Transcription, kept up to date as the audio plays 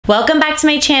Welcome back to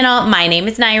my channel. My name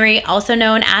is Nayri, also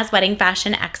known as Wedding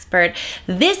Fashion Expert.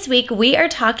 This week, we are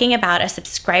talking about a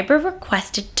subscriber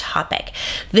requested topic,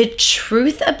 the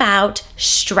truth about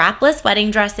strapless wedding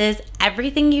dresses,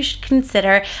 everything you should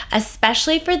consider,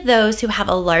 especially for those who have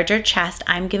a larger chest.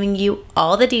 I'm giving you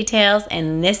all the details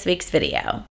in this week's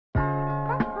video.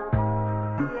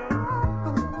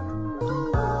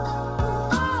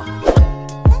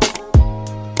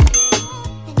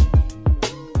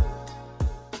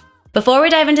 Before we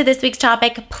dive into this week's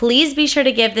topic, please be sure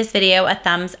to give this video a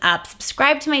thumbs up,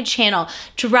 subscribe to my channel,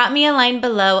 drop me a line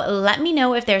below, let me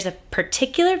know if there's a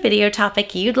particular video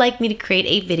topic you'd like me to create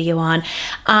a video on.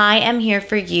 I am here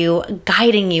for you,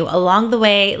 guiding you along the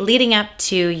way, leading up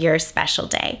to your special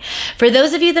day. For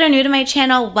those of you that are new to my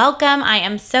channel, welcome. I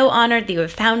am so honored that you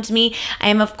have found me. I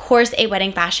am, of course, a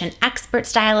wedding fashion expert,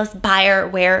 stylist, buyer,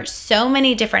 wear so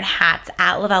many different hats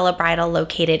at Lovella Bridal,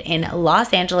 located in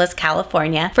Los Angeles,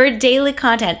 California. For daily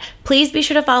content, please be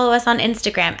sure to follow us on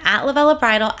Instagram at Lovella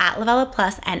Bridal, at Lovella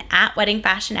Plus, and at Wedding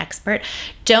Fashion Expert.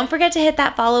 Don't forget to hit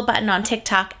that follow button on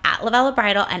TikTok at Lovella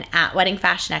Bridal and at Wedding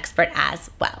Fashion Expert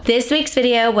as well. This week's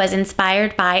video was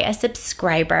inspired by a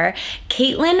subscriber.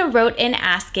 Caitlin wrote in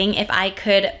asking if I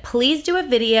could please do a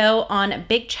video on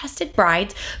big-chested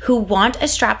brides who want a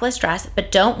strapless dress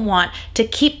but don't want to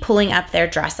keep pulling up their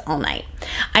dress all night.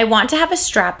 I want to have a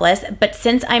strapless, but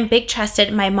since I'm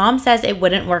big-chested, my mom says it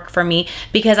wouldn't work for me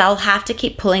because I'll have to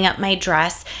keep pulling up my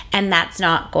dress and that's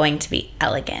not going to be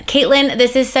elegant. Caitlin,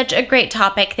 this is such a great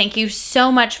topic. Thank you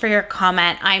so much for your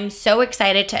comment. I'm so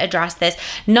excited to address this,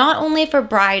 not only for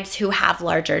brides who have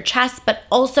larger chests, but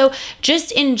also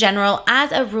just in general.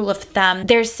 As a rule of thumb,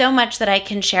 there's so much that I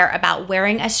can share about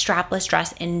wearing a strapless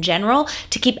dress in general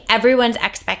to keep everyone's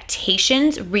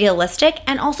expectations realistic,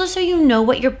 and also so you know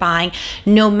what you're buying,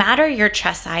 no matter your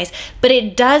chest size. But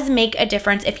it does make a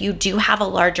difference if you do have a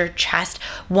larger chest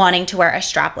wanting to wear a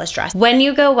strapless dress. When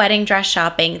you go wedding dress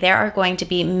shopping, there are going to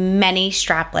be many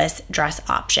strapless dress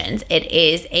options. It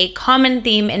is a common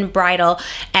theme in bridal,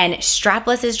 and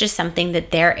strapless is just something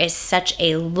that there is such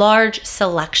a large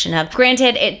selection of.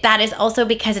 Granted, that is also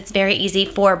because it's very easy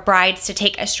for brides to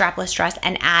take a strapless dress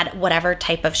and add whatever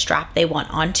type of strap they want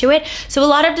onto it. So a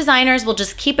lot of designers will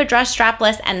just keep a dress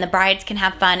strapless, and the brides can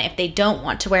have fun if they don't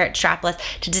want to wear it strapless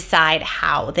to decide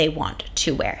how they want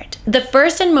to wear it. The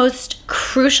first and most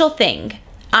crucial thing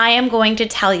I am going to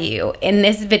tell you in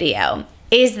this video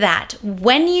is that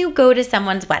when you go to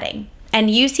someone's wedding and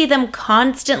you see them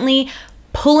constantly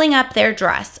pulling up their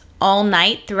dress all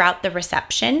night throughout the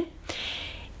reception,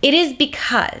 it is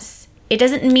because it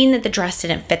doesn't mean that the dress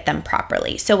didn't fit them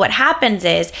properly. So what happens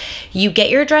is you get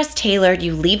your dress tailored,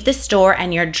 you leave the store,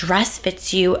 and your dress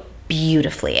fits you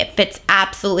beautifully. It fits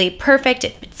absolutely perfect.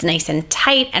 It's nice and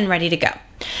tight and ready to go.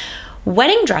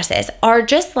 Wedding dresses are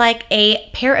just like a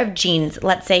pair of jeans.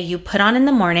 Let's say you put on in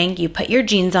the morning, you put your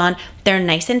jeans on, they're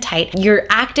nice and tight, you're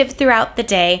active throughout the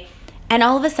day, and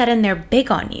all of a sudden they're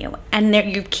big on you and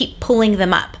you keep pulling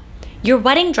them up. Your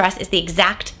wedding dress is the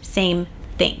exact same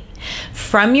thing.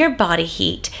 From your body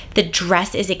heat, the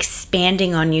dress is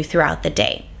expanding on you throughout the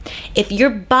day. If your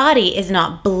body is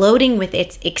not bloating with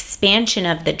its expansion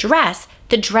of the dress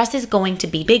is going to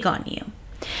be big on you.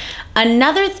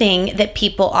 Another thing that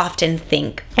people often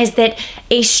think is that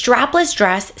a strapless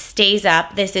dress stays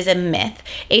up. This is a myth.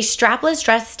 A strapless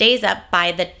dress stays up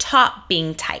by the top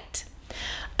being tight.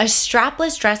 A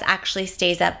strapless dress actually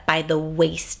stays up by the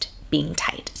waist being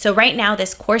tight. So right now,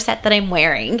 this corset that I'm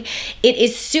wearing, it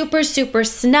is super, super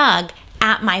snug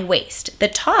at my waist. The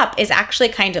top is actually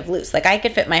kind of loose. Like I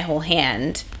could fit my whole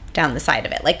hand down the side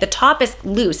of it. Like the top is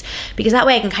loose because that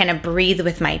way I can kind of breathe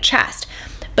with my chest.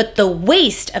 But the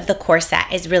waist of the corset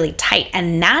is really tight,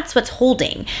 and that's what's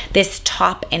holding this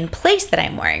top in place that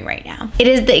I'm wearing right now. It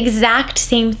is the exact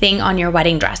same thing on your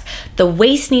wedding dress. The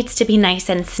waist needs to be nice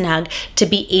and snug to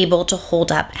be able to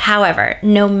hold up. However,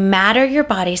 no matter your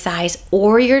body size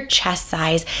or your chest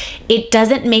size, it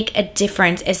doesn't make a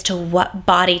difference as to what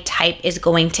body type is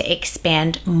going to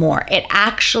expand more. It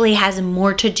actually has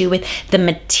more to do with the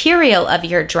material of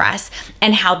your dress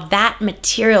and how that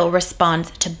material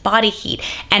responds to body heat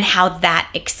and how that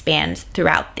expands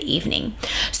throughout the evening.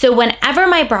 So whenever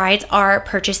my brides are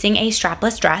purchasing a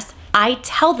strapless dress, I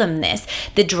tell them this.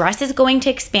 The dress is going to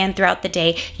expand throughout the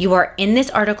day. You are in this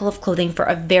article of clothing for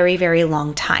a very, very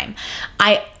long time.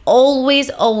 I always,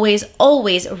 always,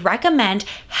 always recommend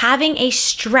having a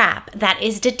strap that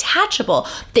is detachable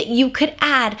that you could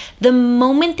add the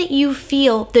moment that you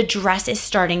feel the dress is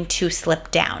starting to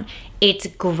slip down. It's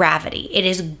gravity. It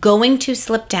is going to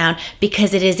slip down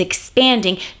because it is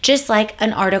expanding just like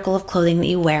an article of clothing that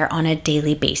you wear on a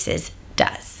daily basis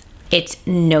does. it's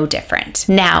no different.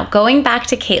 Now, going back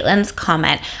to Caitlin's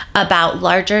comment about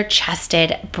larger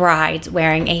chested brides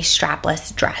wearing a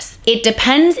strapless dress. It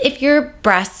depends if your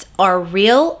breasts are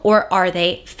real or are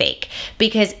they fake,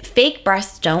 because fake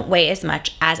breasts don't weigh as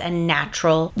much as a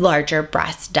natural larger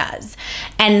breast does.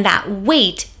 And that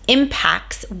weight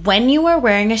impacts when you are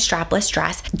wearing a strapless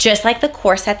dress. Just like the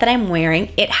corset that I'm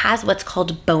wearing, it has what's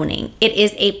called boning. It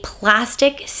is a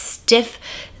plastic stiff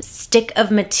stick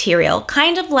of material,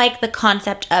 kind of like the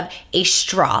concept of a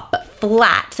straw, but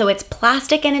flat. So it's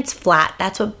plastic and it's flat.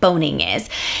 That's what boning is.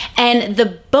 And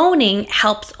the boning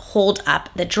helps hold up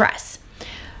the dress.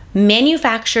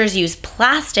 Manufacturers use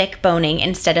plastic boning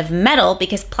instead of metal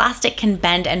because plastic can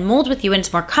bend and mold with you and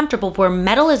it's more comfortable, where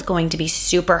metal is going to be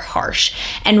super harsh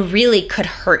and really could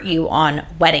hurt you on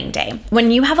wedding day.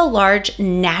 When you have a large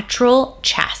natural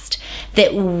chest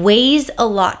that weighs a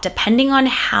lot depending on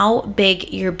how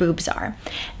big your boobs are,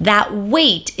 that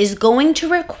weight is going to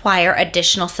require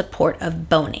additional support of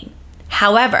boning.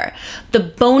 However, the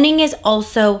boning is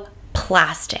also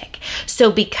plastic.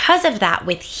 So because of that,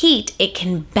 with heat, it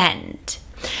can bend.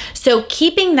 So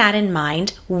keeping that in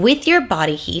mind, with your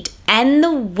body heat and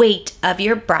the weight of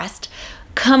your breast,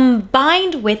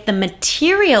 combined with the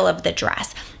material of the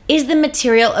dress, is the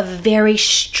material a very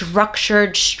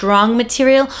structured, strong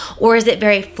material, or is it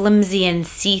very flimsy and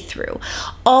see-through?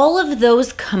 All of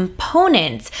those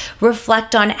components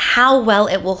reflect on how well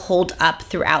it will hold up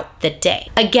throughout the day.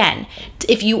 Again,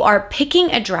 if you are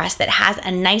picking a dress that has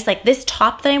a nice, like this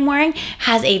top that I'm wearing,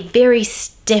 has a very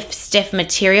stiff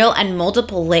material and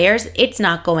multiple layers, it's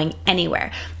not going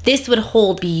anywhere. This would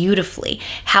hold beautifully.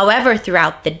 However,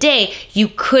 throughout the day, you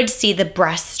could see the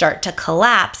breasts start to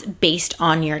collapse based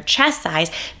on your chest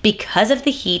size because of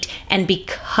the heat and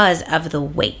because of the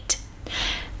weight.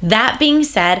 That being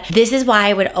said, this is why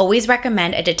I would always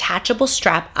recommend a detachable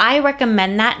strap. I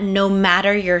recommend that no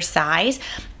matter your size,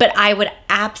 but I would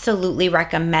absolutely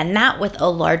recommend that with a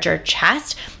larger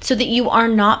chest so that you are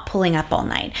not pulling up all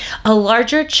night. A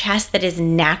larger chest that is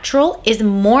natural is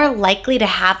more likely to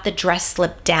have the dress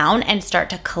slip down and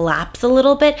start to collapse a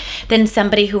little bit than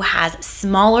somebody who has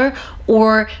smaller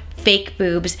or fake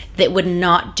boobs that would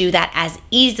not do that as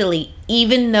easily,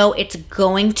 even though it's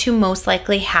going to most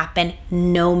likely happen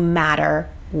no matter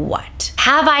what.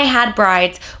 Have I had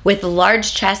brides with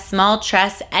large chests, small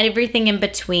chests, everything in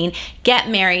between get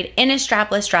married in a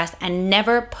strapless dress and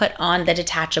never put on the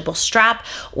detachable strap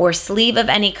or sleeve of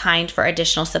any kind for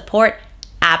additional support?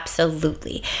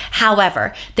 Absolutely.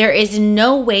 However, there is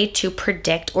no way to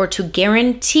predict or to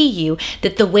guarantee you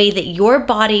that the way that your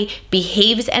body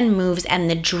behaves and moves and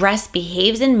the dress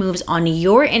behaves and moves on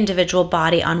your individual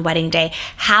body on wedding day,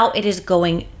 how it is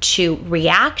going to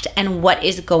react and what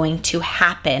is going to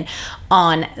happen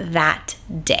on that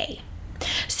day.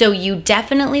 So you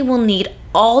definitely will need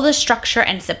all the structure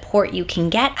and support you can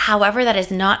get. However, that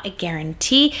is not a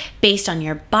guarantee based on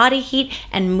your body heat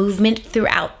and movement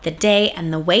throughout the day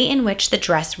and the way in which the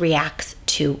dress reacts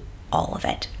to all of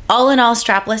it. All in all,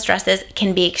 strapless dresses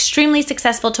can be extremely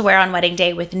successful to wear on wedding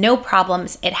day with no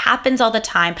problems. It happens all the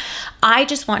time. I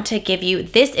just want to give you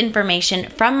this information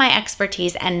from my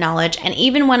expertise and knowledge. And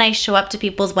even when I show up to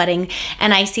people's wedding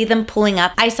and I see them pulling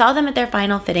up, I saw them at their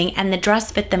final fitting and the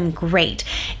dress fit them great.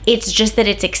 It's just that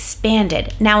it's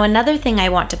expanded. Now, another thing I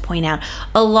want to point out,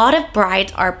 a lot of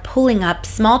brides are pulling up,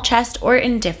 small chest or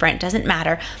indifferent, doesn't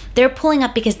matter. They're pulling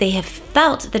up because they have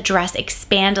felt the dress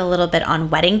expand a little bit on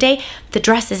wedding day. The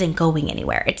dress isn't going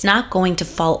anywhere. It's not going to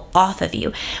fall off of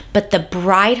you, but the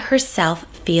bride herself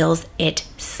feels it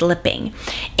slipping.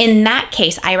 In that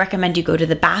case, I recommend you go to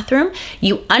the bathroom,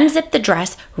 you unzip the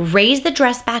dress, raise the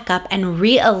dress back up, and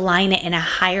realign it in a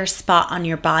higher spot on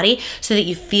your body so that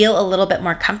you feel a little bit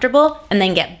more comfortable, and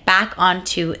then get back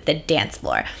onto the dance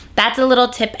floor. That's a little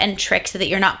tip and trick so that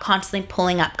you're not constantly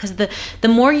pulling up, because the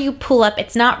more you pull up,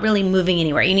 it's not really moving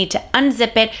anywhere. You need to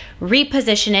unzip it,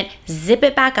 reposition it, zip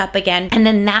it back up again, and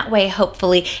then that way,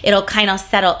 hopefully, it'll kind of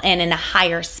settle in a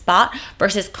higher spot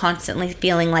versus constantly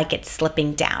feeling like it's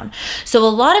slipping down. So a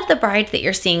lot of the brides that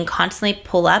you're seeing constantly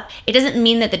pull up, it doesn't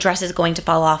mean that the dress is going to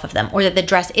fall off of them or that the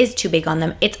dress is too big on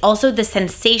them. It's also the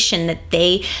sensation that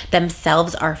they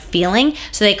themselves are feeling.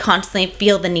 So they constantly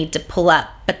feel the need to pull up,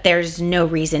 but there's no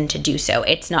reason to do so.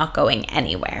 It's not going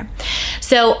anywhere.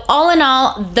 So all in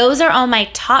all, those are all my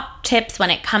top tips when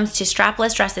it comes to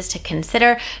strapless dresses to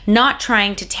consider, not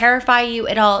trying to terrify you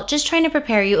at all, just trying to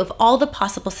prepare you of all the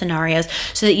possible scenarios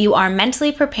so that you are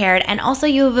mentally prepared and also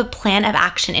you have a plan of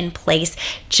action in place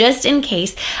just in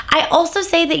case. I also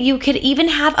say that you could even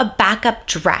have a backup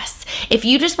dress. If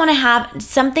you just want to have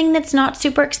something that's not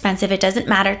super expensive, it doesn't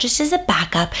matter, just as a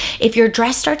backup. If your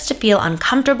dress starts to feel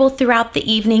uncomfortable throughout the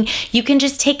evening, you can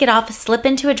just take it off, slip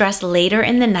into a dress later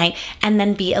in the night, and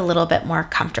then be a little bit more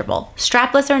comfortable.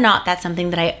 Strapless or not, that's something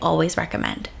that I always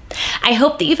recommend. I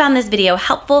hope that you found this video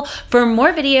helpful. For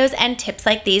more videos and tips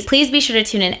like these, please be sure to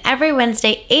tune in every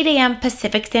Wednesday, 8 a.m.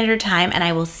 Pacific Standard Time, and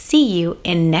I will see you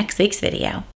in next week's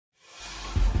video.